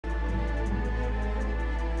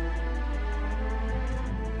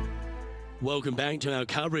Welcome back to our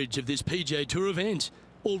coverage of this PGA Tour event,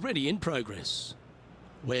 already in progress.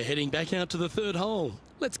 We're heading back out to the third hole.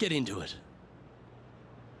 Let's get into it.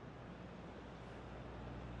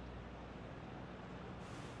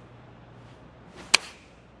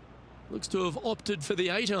 Looks to have opted for the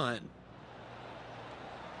 8-iron.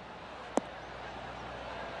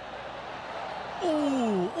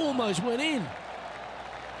 Oh, almost went in.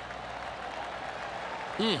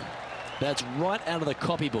 That's right out of the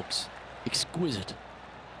copybooks. Exquisite.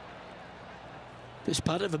 This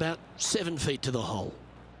putt of about 7 feet to the hole.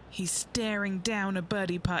 He's staring down a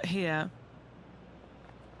birdie putt here.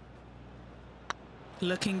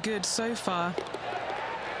 Looking good so far.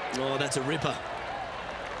 Oh, that's a ripper.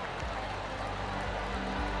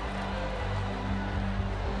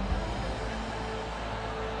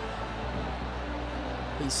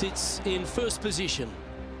 He sits in first position.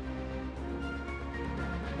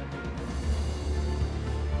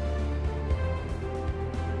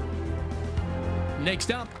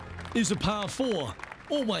 Next up is a par 4.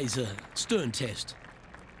 Always a stern test.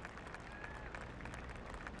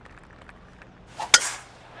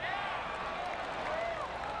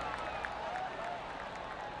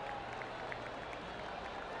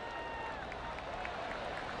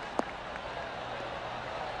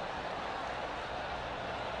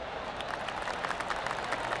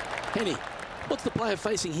 Henny, what's the player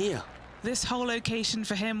facing here? This whole location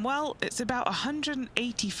for him, well, it's about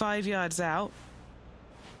 185 yards out.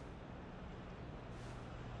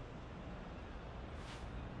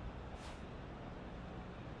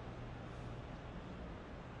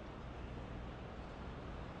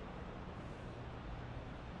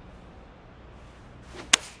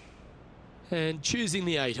 And choosing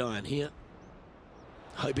the 8-iron here.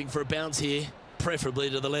 Hoping for a bounce here, preferably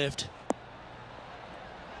to the left.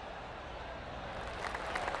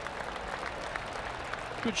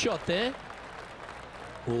 Good shot there.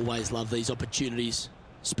 Always love these opportunities,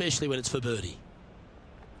 especially when it's for birdie.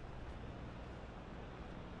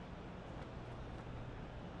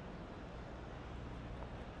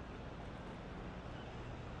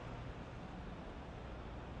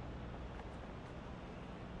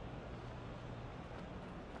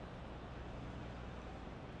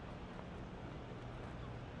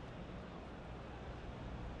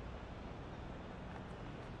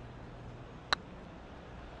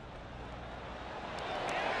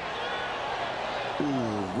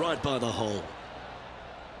 Ooh, right by the hole.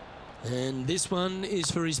 And this one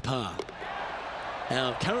is for his par.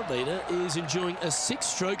 Our current leader is enjoying a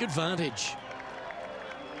 6-stroke advantage.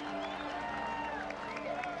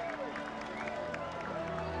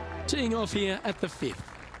 Teeing off here at the 5th.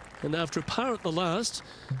 And after a par at the last,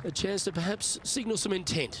 a chance to perhaps signal some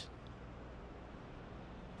intent.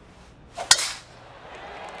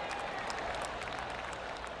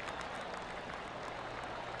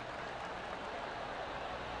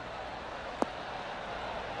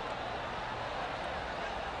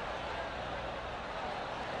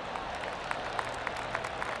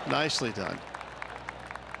 Nicely done.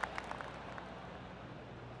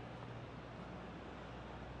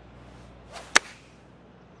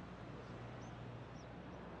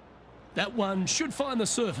 That one should find the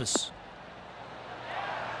surface.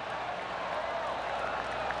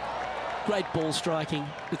 Great ball striking.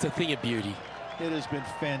 It's a thing of beauty. It has been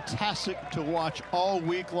fantastic to watch all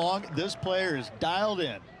week long. This player is dialed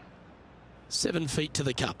in. 7 feet to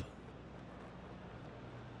the cup.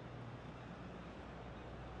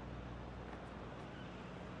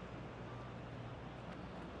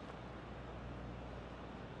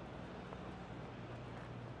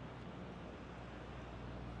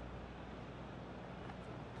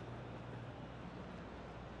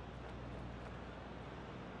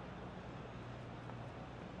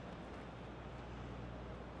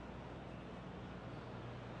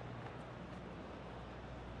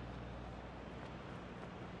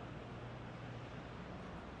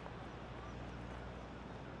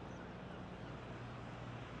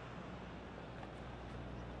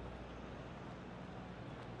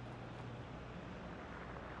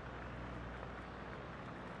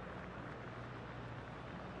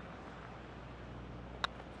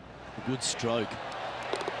 Good stroke.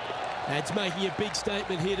 That's making a big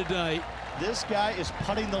statement here today. This guy is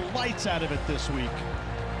putting the lights out of it this week.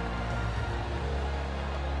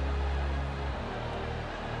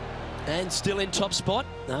 And still in top spot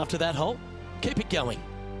after that hole. Keep it going.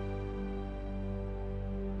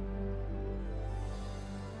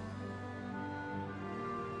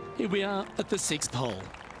 Here we are at the 6th hole.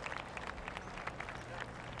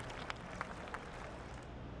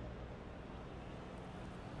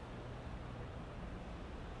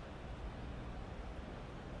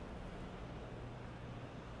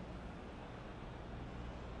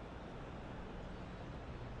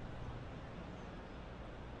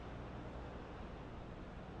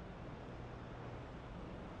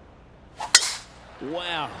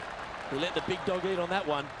 Wow. He let the big dog eat on that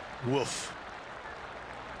one. Woof.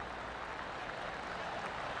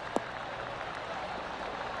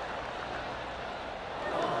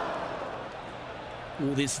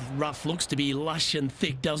 Well, this rough looks to be lush and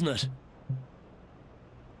thick, doesn't it?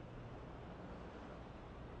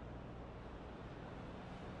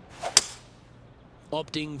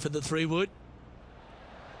 Opting for the 3-wood.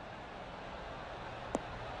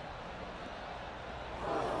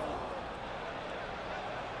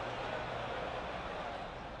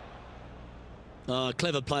 Oh,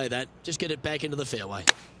 clever play that. Just get it back into the fairway.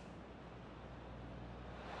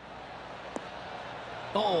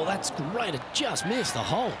 Oh, that's great. It just missed the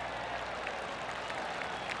hole.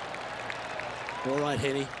 All right,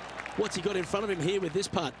 Henny. What's he got in front of him here with this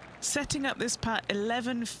putt? Setting up this putt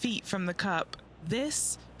 11 feet from the cup.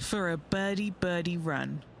 This for a birdie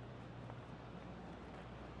run.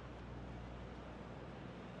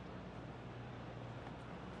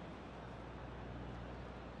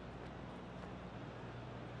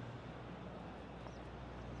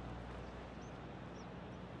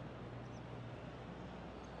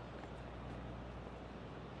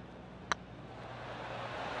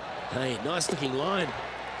 Hey, nice looking line.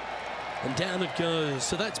 And down it goes.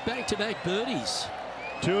 So that's back-to-back birdies.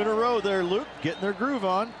 2 in a row there, Luke, getting their groove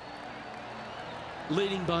on.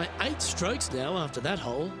 Leading by 8 strokes now after that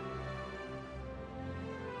hole.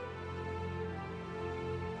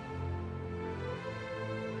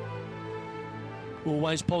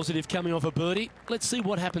 Always positive coming off a birdie. Let's see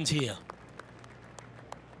what happens here.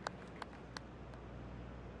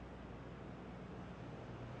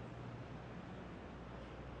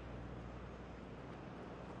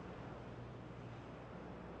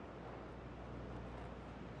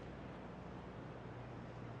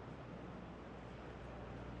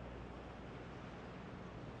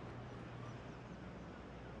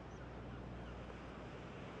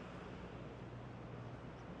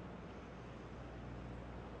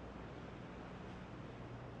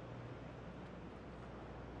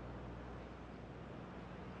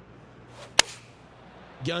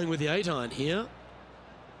 Going with the 8-iron here.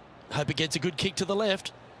 Hope it gets a good kick to the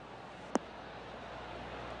left.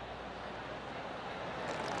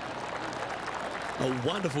 A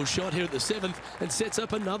wonderful shot here at the 7th and sets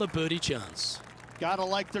up another birdie chance. Gotta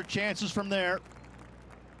like their chances from there.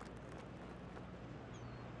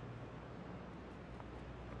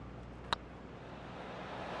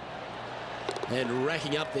 And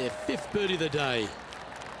racking up their 5th birdie of the day.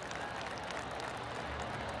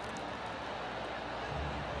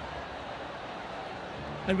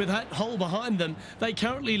 And with that hole behind them, they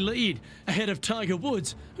currently lead ahead of Tiger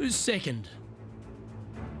Woods, who's 2nd.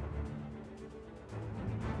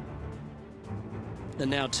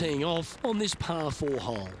 And now teeing off on this par 4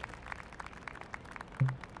 hole.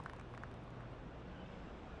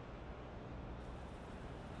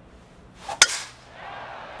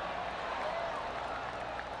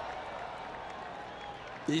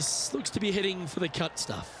 This looks to be heading for the cut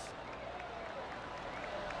stuff.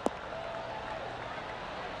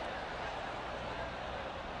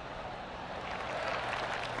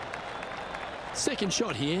 Second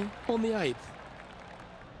shot here on the 8th.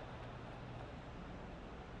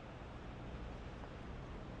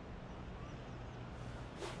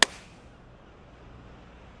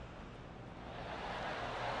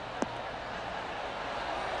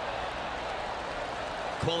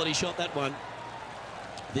 Quality shot, that one.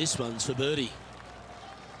 This one's for birdie.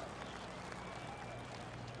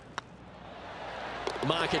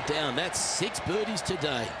 Mark it down. That's 6 birdies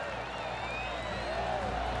today.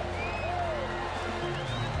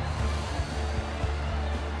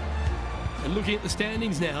 And looking at the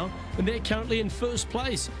standings now, and they're currently in 1st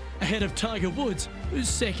place, ahead of Tiger Woods, who's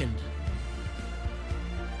 2nd.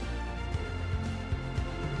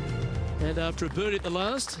 And after a birdie at the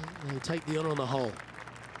last, they'll take the honour on the hole.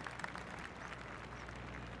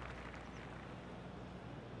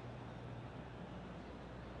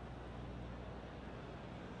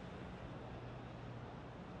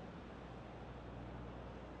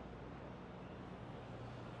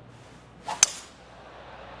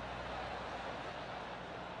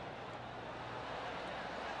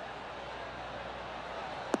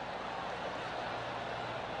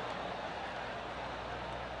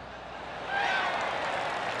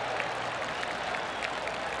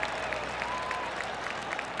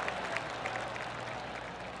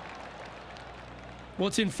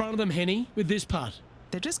 What's in front of them, Henny, with this putt?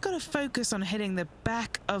 They've just got to focus on hitting the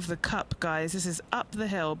back of the cup, guys. This is up the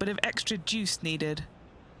hill, bit of extra juice needed.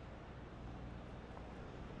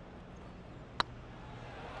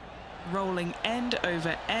 Rolling end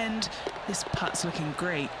over end. This putt's looking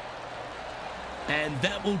great. And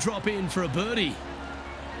that will drop in for a birdie.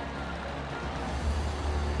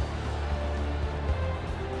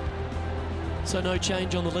 So no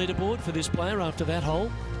change on the leaderboard for this player after that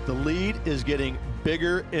hole. The lead is getting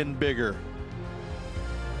bigger and bigger.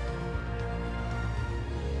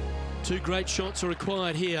 Two great shots are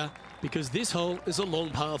required here because this hole is a long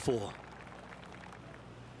par 4.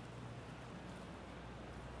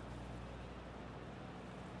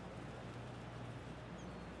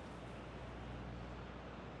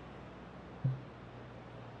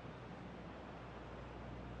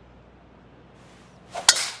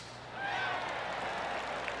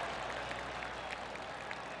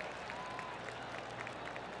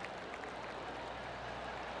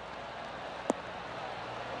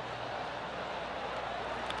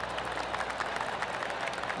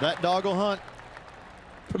 That dog will hunt.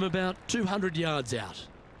 From about 200 yards out.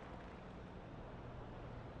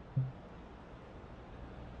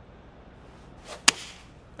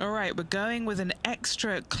 All right, we're going with an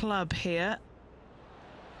extra club here.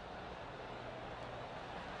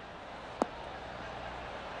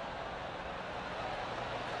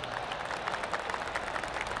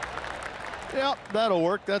 Yep, that'll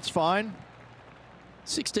work. That's fine.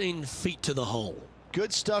 16 feet to the hole.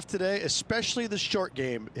 Good stuff today, especially the short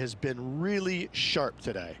game has been really sharp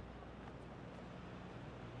today.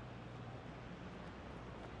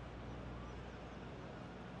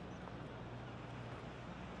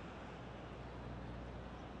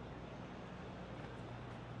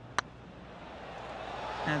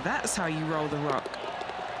 Now that's how you roll the rock.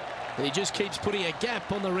 And he just keeps putting a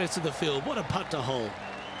gap on the rest of the field. What a putt to hole.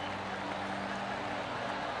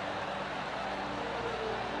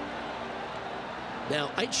 Now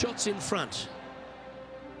 8 shots in front.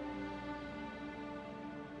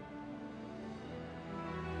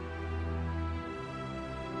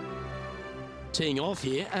 Teeing off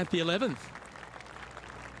here at the 11th.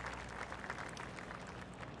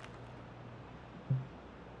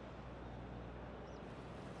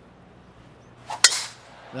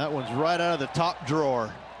 That one's right out of the top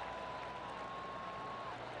drawer.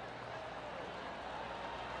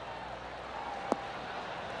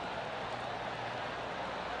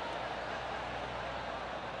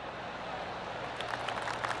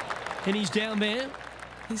 And he's down there.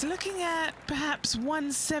 He's looking at perhaps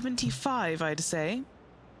 175, I'd say.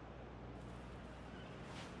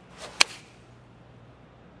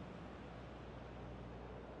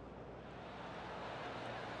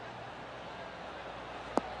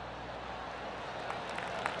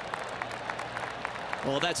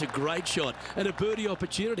 Oh, that's a great shot and a birdie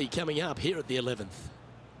opportunity coming up here at the 11th.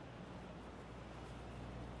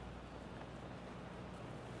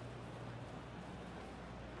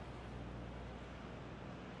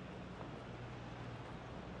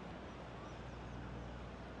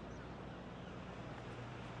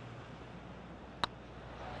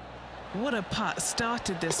 What a putt.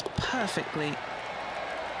 Started this perfectly.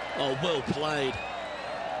 Oh, well played.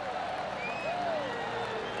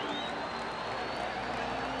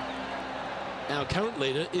 Our current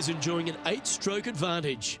leader is enjoying an 8-stroke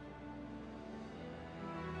advantage.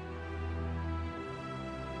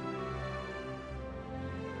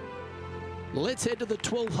 Let's head to the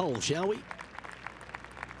 12th hole, shall we?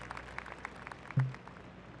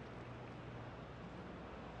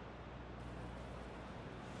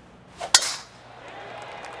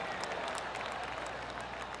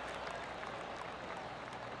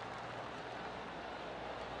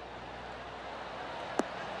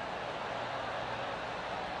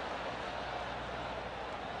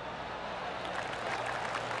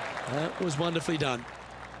 That was wonderfully done.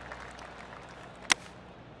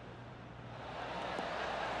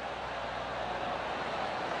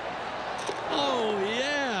 Oh,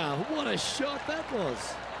 yeah. What a shot that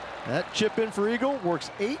was. That chip in for eagle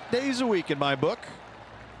works 8 days a week in my book.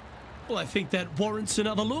 Well, I think that warrants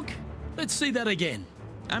another look. Let's see that again.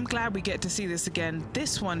 I'm glad we get to see this again.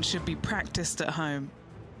 This one should be practiced at home.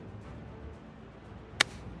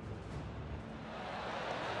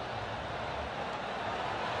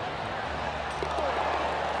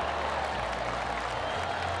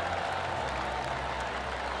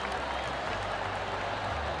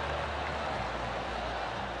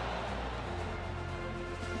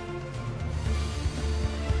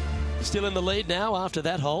 Still in the lead now after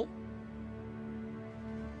that hole.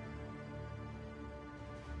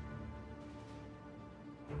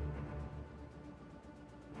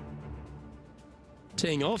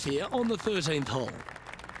 Teeing off here on the 13th hole.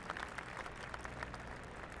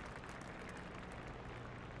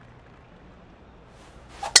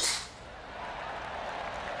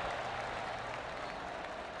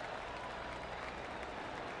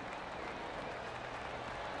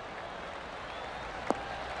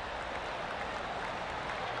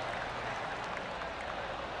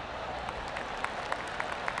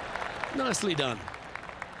 Nicely done.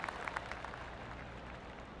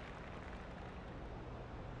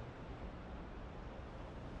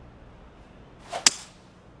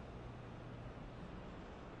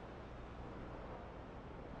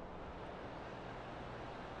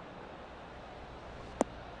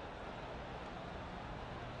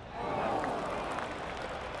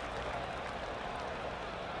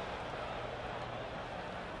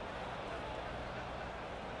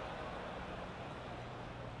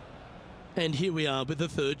 And here we are with the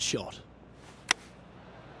third shot.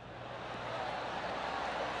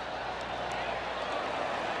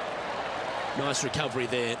 Nice recovery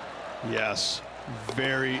there. Yes,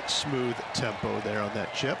 very smooth tempo there on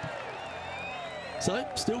that chip. So,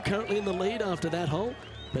 still currently in the lead after that hole,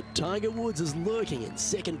 but Tiger Woods is lurking in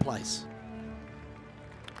second place.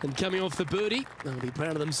 And coming off the birdie, they'll be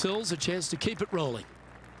proud of themselves, a chance to keep it rolling.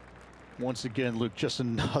 Once again, Luke, just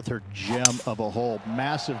another gem of a hole.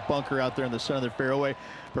 Massive bunker out there in the center of the fairway,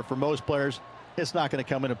 but for most players, it's not going to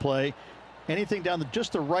come into play. Anything down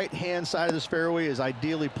just the right-hand side of this fairway is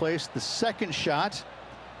ideally placed. The second shot,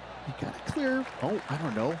 you got to clear, I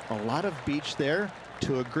don't know, a lot of beach there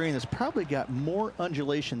to a green that's probably got more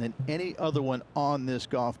undulation than any other one on this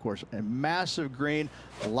golf course. A massive green,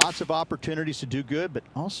 lots of opportunities to do good, but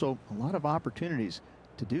also a lot of opportunities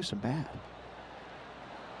to do some bad.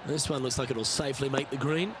 This one looks like it'll safely make the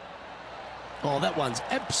green. Oh, that one's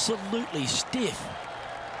absolutely stiff.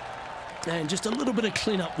 And just a little bit of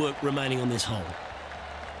clean-up work remaining on this hole.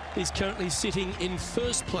 He's currently sitting in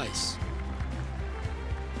first place.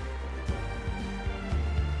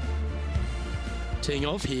 Teeing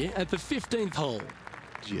off here at the 15th hole.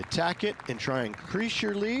 Do you attack it and try and increase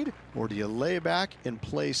your lead, or do you lay back and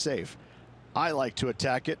play safe? I like to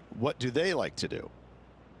attack it. What do they like to do?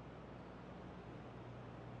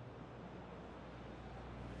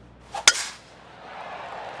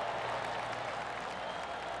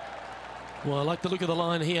 Well, I like the look of the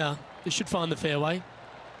line here. This should find the fairway.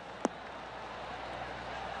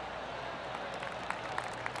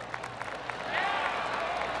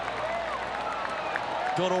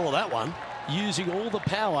 Got all of that one, using all the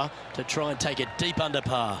power to try and take it deep under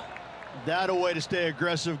par. That a way to stay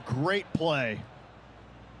aggressive. Great play.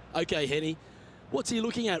 Okay, Henny, what's he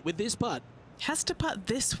looking at with this putt? Has to putt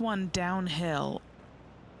this one downhill.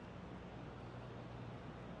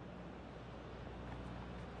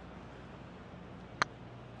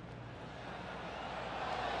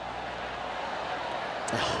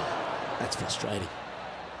 That's frustrating.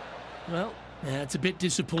 Well, that's a bit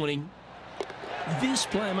disappointing. This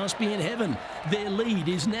player must be in heaven. Their lead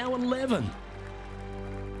is now 11.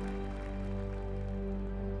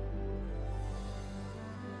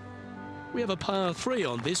 We have a par 3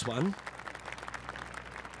 on this one.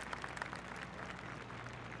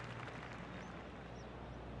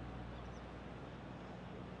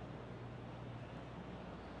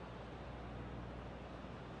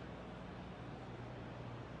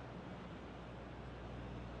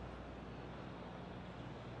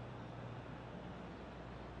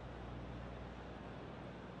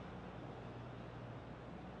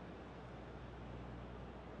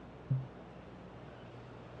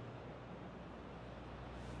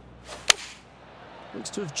 Looks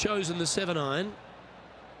to have chosen the 7-iron.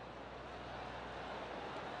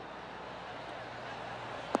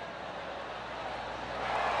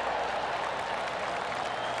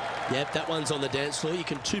 Yep, that one's on the dance floor. You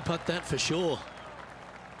can two-putt that for sure.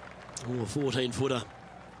 Oh, a 14-footer.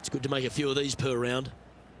 It's good to make a few of these per round.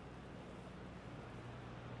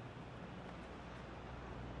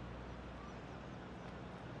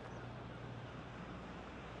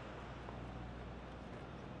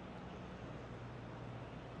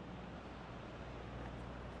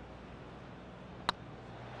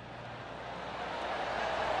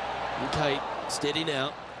 Okay, steady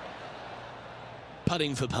now.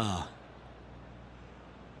 Putting for par.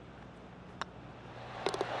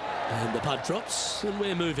 And the putt drops, and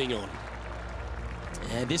we're moving on.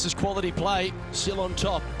 And this is quality play, still on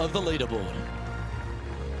top of the leaderboard.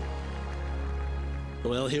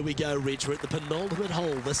 Well, here we go, Rich. We're at the penultimate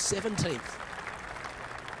hole, the 17th.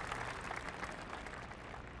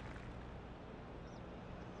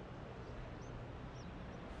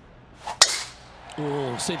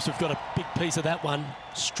 Oh, seems to have got a big piece of that one.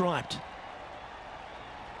 Striped.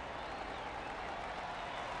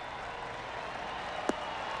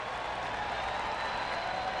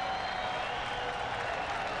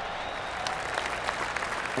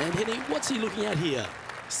 And Henny, what's he looking at here?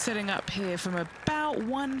 Setting up here from about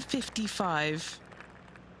 155.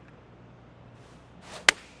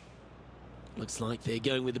 Looks like they're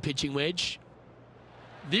going with the pitching wedge.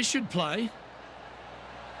 This should play.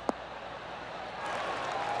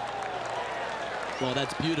 Well,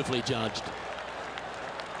 that's beautifully judged.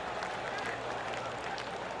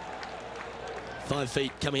 5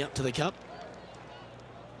 feet coming up to the cup.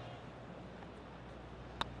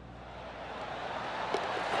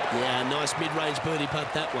 Yeah, nice mid-range birdie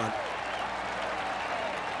putt, that one.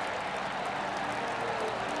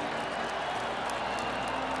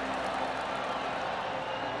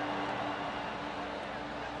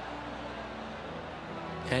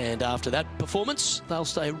 And after that performance, they'll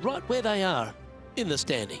stay right where they are in the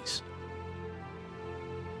standings.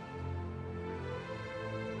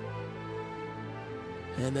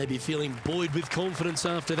 And they'll be feeling buoyed with confidence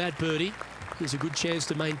after that birdie. Here's a good chance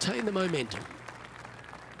to maintain the momentum.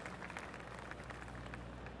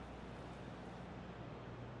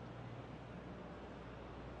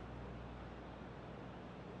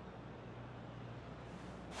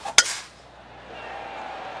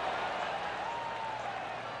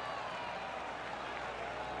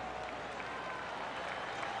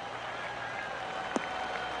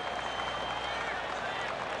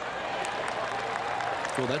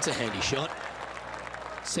 Well, that's a handy shot.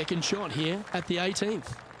 Second shot here at the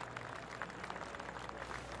 18th.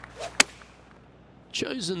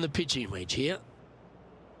 Chosen the pitching wedge here.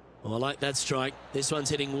 Oh, I like that strike. This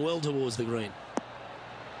one's heading well towards the green.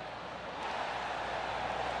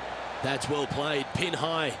 That's well played. Pin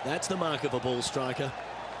high. That's the mark of a ball striker.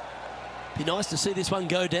 Be nice to see this one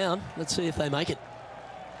go down. Let's see if they make it.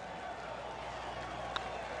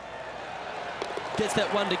 Gets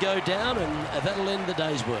that one to go down, and that'll end the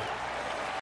day's work.